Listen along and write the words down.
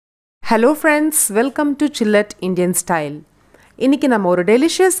Hello friends, welcome to ChillatIndianstyle. இன்னைக்கு நம்ம ஒரு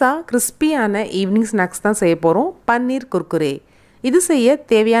டெலிஷியஸா கிறிஸ்பியான ஈவினிங் ஸ்நாக்ஸ் தான் செய்ய போறோம். பன்னீர் குர்குரே. இது செய்ய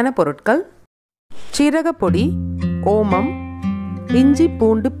தேவையான பொருட்கள்: சீரக பொடி, ஓமம், இஞ்சி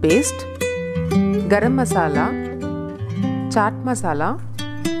பூண்டு பேஸ்ட், கரம் மசாலா, சாட் மசாலா,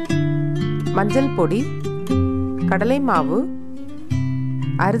 மஞ்சள் பொடி, கடலை மாவு,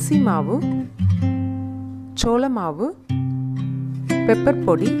 அரிசி மாவு, சோள மாவு, பெப்பர்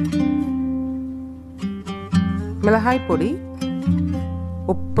பொடி, மிளகாய் பொடி,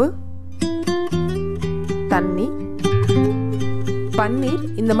 உப்பு, தண்ணி. பன்னீர்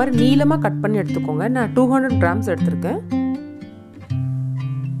இந்த மாதிரி நீளமா கட் பண்ணி எடுத்துக்கோங்க. நான் 200 grams எடுத்துருக்கேன்.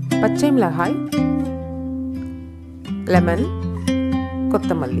 பச்சை மிளகாய், லெமன்,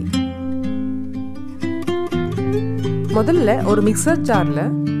 கொத்தமல்லி. முதல்ல ஒரு மிக்சர் ஜார்ல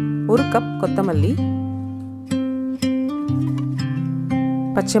 1 கப் கொத்தமல்லி,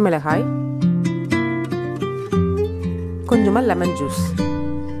 பச்சை மிளகாய், கொஞ்சமா லெமன் ஜூஸ்,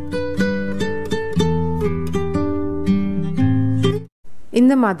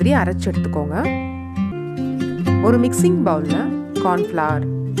 இந்த மாதிரி அரைச்சு எடுத்துக்கோங்க. ஒரு மிக்சிங் பவுல்ல கார்ன்ஃப்ளவர்,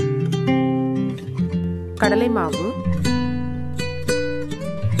 கடலை மாவு,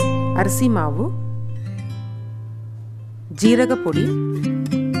 அரிசி மாவு, ஜீரக பொடி,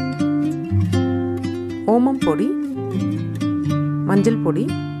 ஓமம் பொடி, மஞ்சள் பொடி,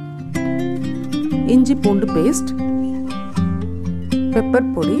 இஞ்சி பூண்டு பேஸ்ட், பெப்பர்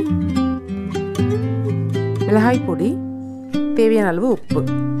பொடி, மிளகாய் பொடி, தேவையான அளவு உப்பு,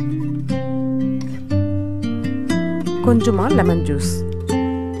 கொஞ்சமா லெமன் ஜூஸ்,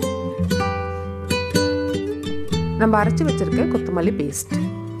 நம்ம அரைச்சு வச்சிருக்க கொத்தமல்லி பேஸ்ட்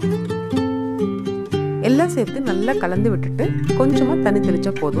எல்லாம் சேர்த்து நல்லா கலந்து விட்டுட்டு கொஞ்சமா தண்ணி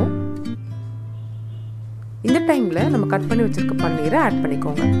தெளிச்சா போதும். இந்த டைம்ல நம்ம கட் பண்ணி வச்சிருக்க பன்னீரை ஆட்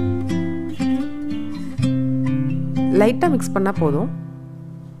பண்ணிக்கோங்க. லைட்டா மிக்ஸ் பண்ணா போதும்.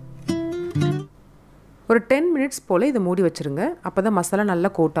 ஒரு 10 minutes போல இதை மூடி வச்சிருங்க. அப்பதான் மசாலா நல்லா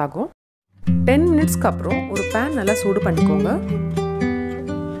கோட் ஆகும். 10 minutesக்கு அப்புறம் ஒரு பேன் நல்லா சூடு பண்ணிக்கோங்க.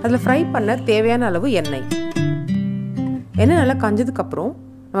 அதுல ஃப்ரை பண்ண தேவையான அளவு எண்ணெய். எண்ணெய் நல்லா காஞ்சதுக்கு அப்புறம்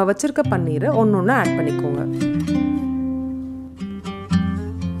நம்ம வச்சிருக்க பன்னீரை ஒன்னொன்னு ஆட் பண்ணிக்கோங்க.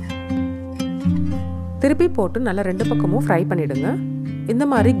 திருப்பி போட்டு நல்லா 2 பக்கமும் ஃப்ரை பண்ணிடுங்க. இந்த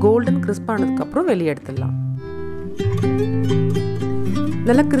மாதிரி கோல்டன் கிறிஸ்ப் ஆனதுக்கு அப்புறம் வெளியே எடுத்துடலாம்.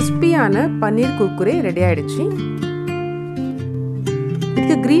 நல்ல கிறிஸ்பியான பன்னீர் குர்குரே ரெடி ஆயிடுச்சு.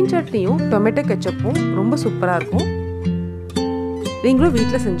 இதுக்கு கிரீன் சட்னியும் டொமேட்டோ கெச்சப்பும் ரொம்ப சூப்பரா இருக்கும். நீங்களும்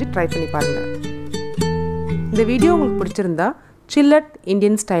வீட்டில் செஞ்சு ட்ரை பண்ணி பாருங்க. இந்த வீடியோ உங்களுக்கு பிடிச்சிருந்தா சில்லட்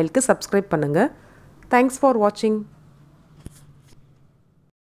இந்தியன் ஸ்டைலுக்கு சப்ஸ்கிரைப் பண்ணுங்க. தேங்க்ஸ் ஃபார் வாட்சிங்.